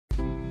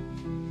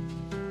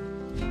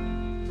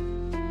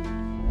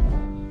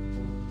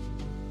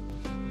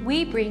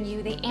we bring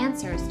you the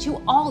answers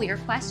to all your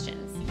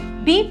questions.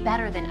 Be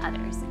better than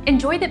others.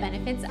 Enjoy the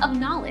benefits of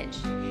knowledge.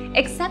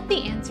 Accept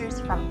the answers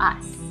from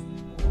us.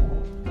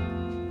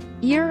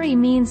 Yuri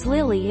means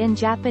lily in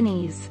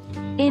Japanese.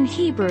 In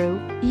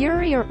Hebrew,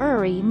 Yuri or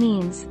Uri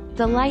means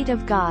the light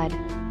of God.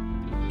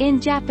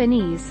 In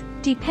Japanese,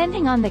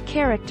 depending on the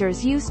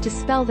characters used to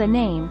spell the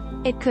name,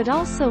 it could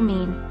also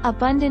mean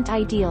abundant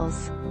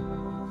ideals.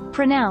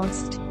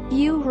 Pronounced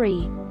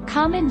Yuri,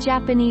 common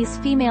Japanese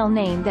female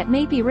name that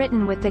may be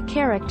written with the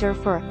character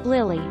for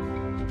lily.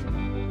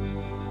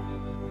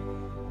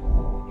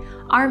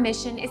 Our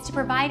mission is to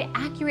provide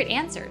accurate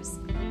answers.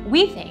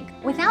 We think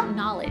without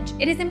knowledge,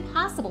 it is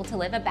impossible to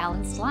live a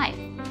balanced life.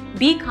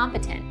 Be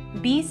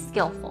competent, be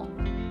skillful.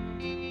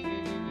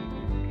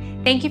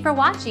 Thank you for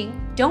watching.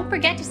 Don't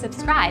forget to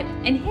subscribe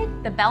and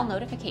hit the bell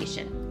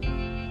notification.